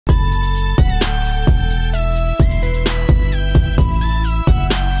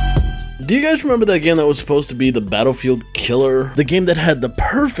Do you guys remember that game that was supposed to be the Battlefield killer? The game that had the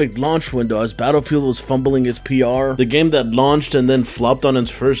perfect launch window as Battlefield was fumbling its PR? The game that launched and then flopped on its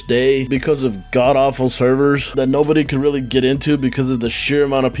first day because of god-awful servers that nobody could really get into because of the sheer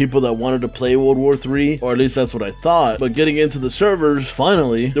amount of people that wanted to play World War III, or at least that's what I thought. But getting into the servers,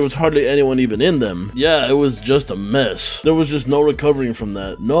 finally, there was hardly anyone even in them. Yeah, it was just a mess. There was just no recovering from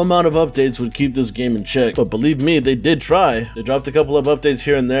that. No amount of updates would keep this game in check, but believe me, they did try. They dropped a couple of updates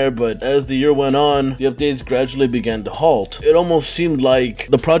here and there, but as the year went on, the updates gradually began to halt. It almost seemed like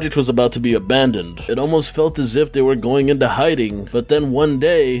the project was about to be abandoned. It almost felt as if they were going into hiding, but then one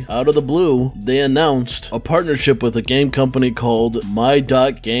day, out of the blue, they announced a partnership with a game company called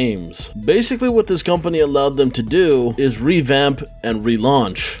my.games. Basically, what this company allowed them to do is revamp and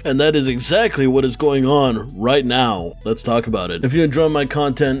relaunch, and that is exactly what is going on right now. Let's talk about it. If you enjoy my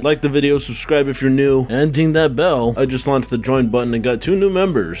content, like the video, subscribe if you're new, and ding that bell. I just launched the join button and got 2 new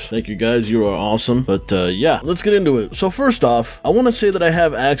members. Thank you guys, you are awesome. But yeah, let's get into it. So first off, I want to say that I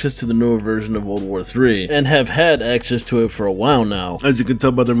have access to the newer version of World War III, and have had access to it for a while now, as you can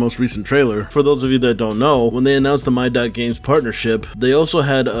tell by their most recent trailer. For those of you that don't know, when they announced the my.games partnership, they also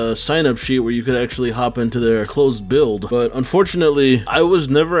had a sign-up sheet where you could actually hop into their closed build, but unfortunately, I was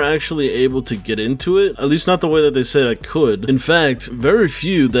never actually able to get into it, at least not the way that they said I could. In fact, very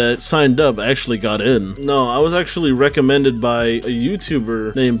few that signed up actually got in. No, I was actually recommended by a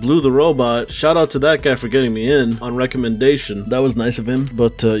YouTuber named Blue the Robot. Shout out to that guy for getting me in on recommendation. That was nice of him.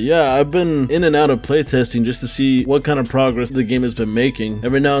 But yeah, I've been in and out of playtesting just to see what kind of progress the game has been making.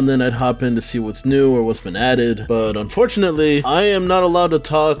 Every now and then I'd hop in to see what's new or what's been added, but unfortunately, I am not allowed to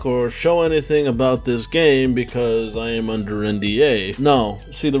talk or show anything about this game because I am under NDA. No,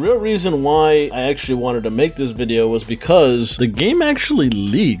 see, the real reason why I actually wanted to make this video was because the game actually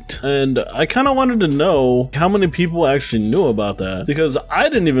leaked, and I kind of wanted to know how many people actually knew about that, because I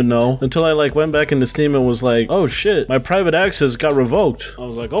didn't even know until I went back into Steam and was like, oh shit, my private access got revoked. I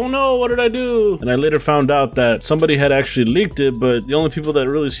was like, oh no, what did I do? And I later found out that somebody had actually leaked it, but the only people that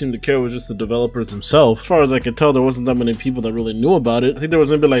really seemed to care was just the developers themselves. As far as I could tell, there wasn't that many people that really knew about it. I think there was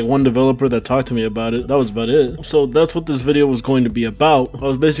maybe like 1 developer that talked to me about it. That was about it. So that's what this video was going to be about. I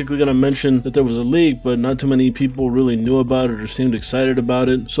was basically going to mention that there was a leak, but not too many people really knew about it or seemed excited about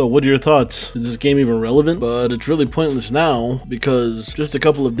it. So what are your thoughts? Is this game even relevant? But it's really pointless now, because just a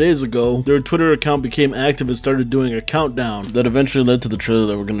couple of days ago, their Twitter account became active and started doing a countdown that eventually led to the trailer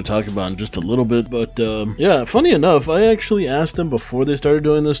that we're going to talk about in just a little bit. But yeah, funny enough, I actually asked them before they started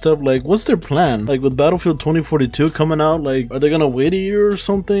doing this stuff, like, what's their plan? Like, with Battlefield 2042 coming out, like, are they going to wait a year or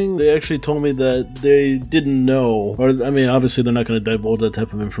something? They actually told me that they didn't know, or I mean, obviously they're not going to divulge that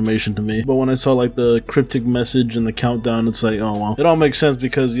type of information to me, but when I saw like the cryptic message and the countdown, it's like, oh well, it all makes sense,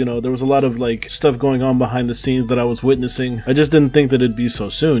 because you know, there was a lot of like stuff going on behind the scenes that I was witnessing. I just didn't think that it'd be so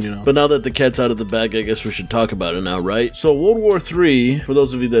soon, you know. But now that the cat's out of the bag, I guess we should talk about it now, right? So World War III, for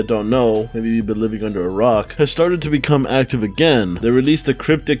those of you that don't know, maybe you've been living under a rock, has started to become active again. They released a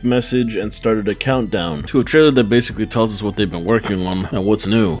cryptic message and started a countdown to a trailer that basically tells us what they've been working on and what's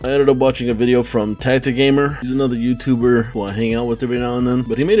new. I ended up watching a video from Tactigamer. He's another YouTuber who I hang out with every now and then,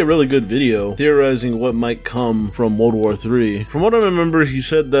 but he made a really good video theorizing what might come from World War III. From what I remember, he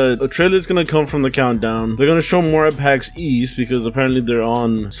said that a trailer is going to come from the countdown. They're going to show more at PAX East because apparently they're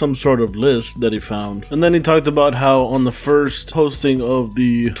on some sort of list that he found. And then he talked about how on the first posting of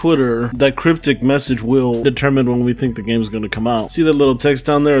the Twitter, that cryptic message will determine when we think the game is going to come out. See that little text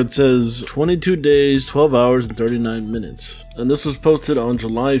down there? It says 22 days, 12 hours, and 39 minutes. And this was posted on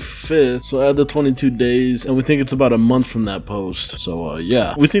July 5th, so add the 22 days, and we think it's about a month from that post. So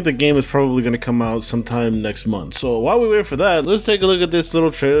yeah, we think the game is probably going to come out sometime next month. So while we wait for that, let's take a look at this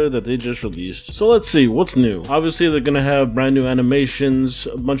little trailer that they just released. So let's see, what's new? Obviously, they're going to have brand new animations,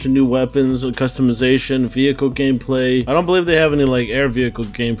 a bunch of new weapons, customization, vehicle gameplay. I don't believe they have any like air vehicle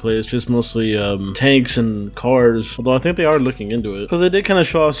gameplay. It's just mostly tanks and cars, although I think they are looking into it, because they did kind of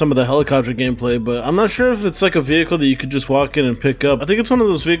show off some of the helicopter gameplay, but I'm not sure if it's like a vehicle that you could just walk in and pick up. I think it's one of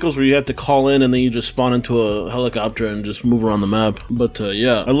those vehicles where you have to call in and then you just spawn into a helicopter and just move around the map. But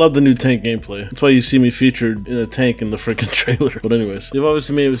yeah, I love the new tank gameplay. That's why you see me featured in a tank in the freaking trailer. But anyways, they've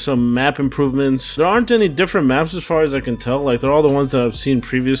obviously made some map improvements. There aren't any different maps as far as I can tell. Like, they're all the ones that I've seen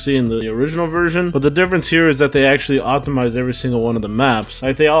previously in the original version. But the difference here is that they actually optimize every single one of the maps.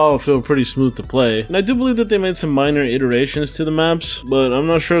 Like, they all feel pretty smooth to play. And I do believe that they made some minor iterations to the maps, but I'm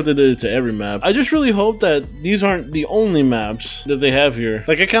not sure if they did it to every map. I just really hope that these aren't the only maps that they have here.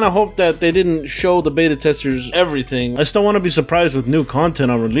 Like, I kind of hope that they didn't show the beta testers everything. I still want to be surprised with new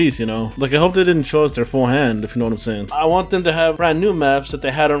content on release, you know? Like, I hope they didn't show us their full hand, if you know what I'm saying. I want them to have brand new maps that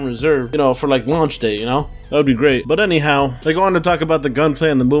they had on reserve, you know, for like launch day, you know? That would be great. But anyhow, they go on to talk about the gunplay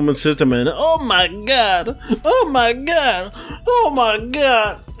and the movement system, and oh my god, oh my god, oh my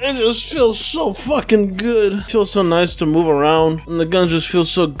god, it just feels so fucking good. It feels so nice to move around, and the guns just feel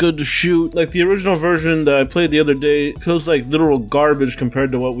so good to shoot. Like the original version that I played the other day feels like literal garbage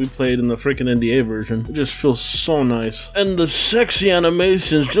compared to what we played in the freaking NDA version. It just feels so nice. And the sexy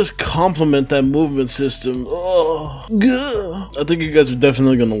animations just complement that movement system. Oh, good. I think you guys are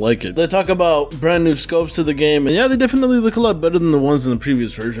definitely gonna like it. They talk about brand new scopes to the game, and yeah, they definitely look a lot better than the ones in the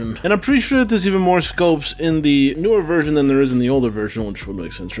previous version. And I'm pretty sure that there's even more scopes in the newer version than there is in the older version, which would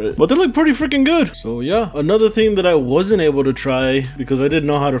make sense, right? But they look pretty freaking good. So yeah, another thing that I wasn't able to try because I didn't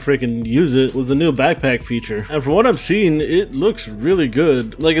know how to freaking use it was the new backpack feature. And from what I've seen, it looks really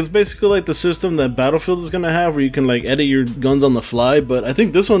good. Like, it's basically like the system that Battlefield is gonna have where you can like edit your guns on the fly, but I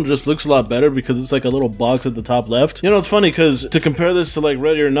think this one just looks a lot better because it's like a little box at the top left. You know, it's funny because to compare this to like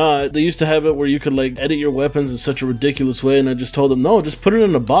Ready or Not, they used to have it where you could like edit your weapons in such a ridiculous way, and I just told them, no, just put it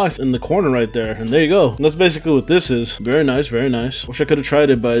in a box in the corner right there, and there you go. And that's basically what this is. Very nice, very nice. Wish I could have tried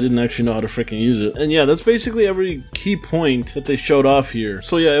it, but I didn't actually know how to freaking use it. And yeah, that's basically every key point that they showed off here.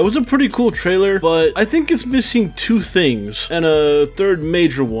 So yeah, it was a pretty cool trailer, but I think it's missing two things and a third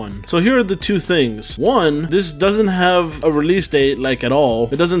major one. So here are the two things. One, this doesn't have a release date like at all.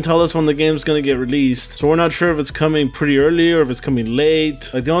 It doesn't tell us when the game's gonna get released, so we're not sure if it's coming pretty early or if it's coming late.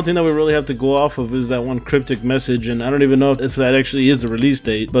 Like, the only thing that we really have to go off of is that one cryptic message, and I don't even know if that actually is the release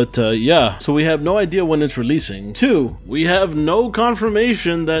date. But yeah, so we have no idea when it's releasing. Two, we have no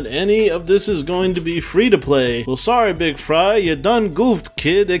confirmation that any of this is going to be free to play. Well, sorry, Big Fry, you done goofed,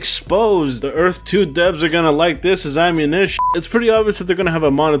 kid. Exposed. The Earth 2 devs are gonna like this as ammunition. It's pretty obvious that they're gonna have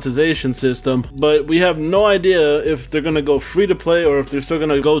a monetization system, but we have no idea if they're gonna go free to play or if they're still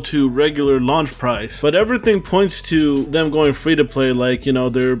gonna go to regular launch price. But everything points to them going free to play, like, you know,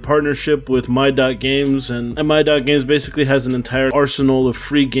 their partnership with my.games, and my.games basically has an entire arsenal of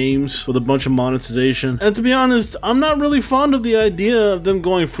free games with a bunch of monetization. And to be honest, I'm not really fond of the idea of them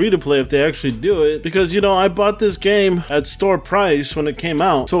going free to play if they actually do it, because, you know, I bought this game at store price when it came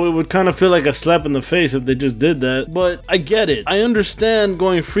out, so it would kind of feel like a slap in the face if they just did that. But I get it. I understand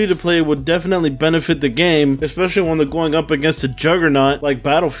going free to play would definitely benefit the game, especially when they're going up against a juggernaut like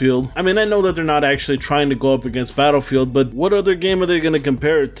Battlefield. I mean, I know that they're not actually trying to go up against Battlefield, but what other game are they going to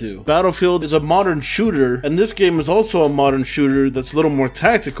compare it to? Battlefield is a modern shooter, and this game is also a modern shooter that's a little more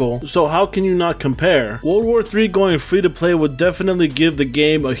tactical, so how can you not compare? World War III going free to play would definitely give the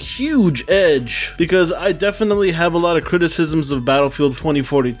game a huge edge, because I definitely have a lot of criticisms of Battlefield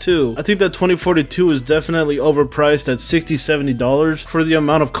 2042. I think that 2042 is definitely overpriced at $60–70 for the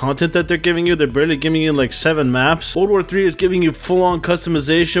amount of content that they're giving you. They're barely giving you like 7 maps. World War III is giving you full-on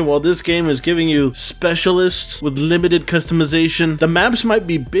customization, while this game is giving you specialists with limited customization. The maps might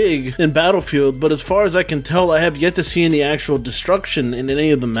be big in Battlefield, but as far as I can tell, I have yet to see any actual destruction in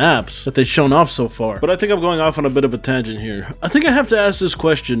any of the maps that they've shown off so far. But I think I'm going off on a bit of a tangent here. I think I have to ask this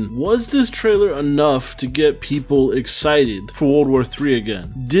question. Was this trailer enough to get people excited for World War III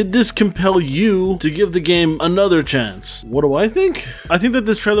again? Did this compel you to give the game another chance? What do I think? I think that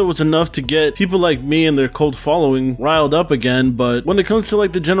this trailer was enough to get people like me and their cult following riled up again, but when it comes to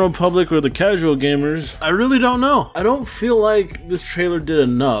like the general public or the casual gamers, I really don't know. I don't feel like this trailer did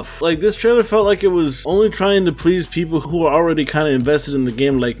enough. Like, this trailer felt like it was only trying to please people who are already kind of invested in the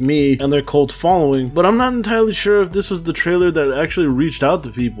game like me and their cult following, but I'm not entirely sure if this was the trailer that actually reached out to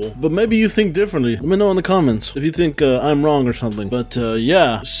people. But maybe you think differently. Let me know in the comments if you think I'm wrong or something. But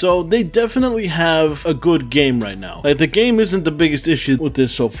yeah, so they definitely have a good game right now. Like, the game isn't the biggest issue with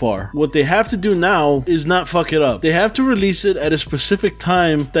this so far. What they have to do now is not fuck it up. They have to release it at a specific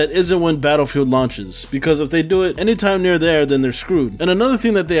time that isn't when Battlefield launches, because if they do it anytime near there, then they're screwed. And another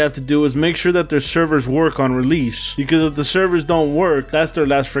thing that they have to do is make sure that their servers work on release, because if the servers don't work, that's their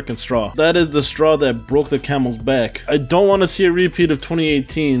last freaking straw. That is the straw that broke the camel's back. I don't want to see a repeat of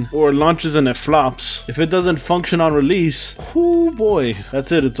 2018, or it launches and it flops. If it doesn't function on release, oh boy,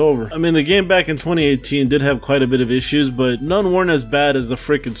 that's it, it's over. I mean, the game back in 2018 did have quite a bit of issues, but none weren't as bad as the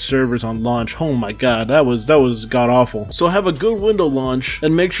freaking servers on launch. Oh my god, that was god awful. So have a good window launch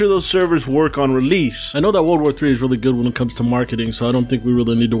and make sure those servers work on release. I know that World War III is really good when it comes to marketing, so I don't think we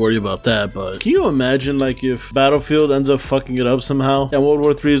really need to worry about that, but can you imagine like if Battlefield ends up fucking it up somehow and World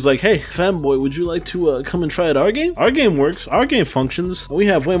War III is like, hey fanboy, would you like to come and try out our game? Our game works, our game functions. functions. We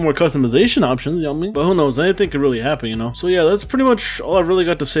have way more customization options, you know what I mean? But who knows, anything could really happen, you know? So yeah, that's pretty much all I really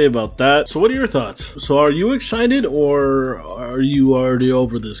got to say about that. So what are your thoughts? So are you excited or are you already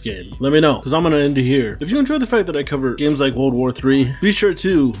over this game? Let me know, because I'm gonna end it here. If you enjoy the fact that I cover games like World War III, be sure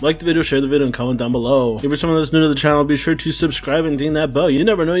to like the video, share the video, and comment down below. If you're someone that's new to the channel, be sure to subscribe and ding that bell. You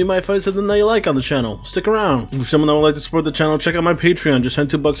never know, you might find something that you like on the channel. Stick around. If you're someone that would like to support the channel, check out my Patreon. Just send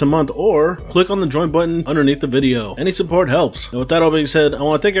 $2 a month or click on the join button underneath the video. Any support helps. And with that all being said, I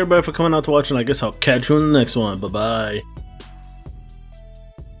want to thank everybody for coming out to watch, and I guess I'll catch you in the next one. Bye-bye.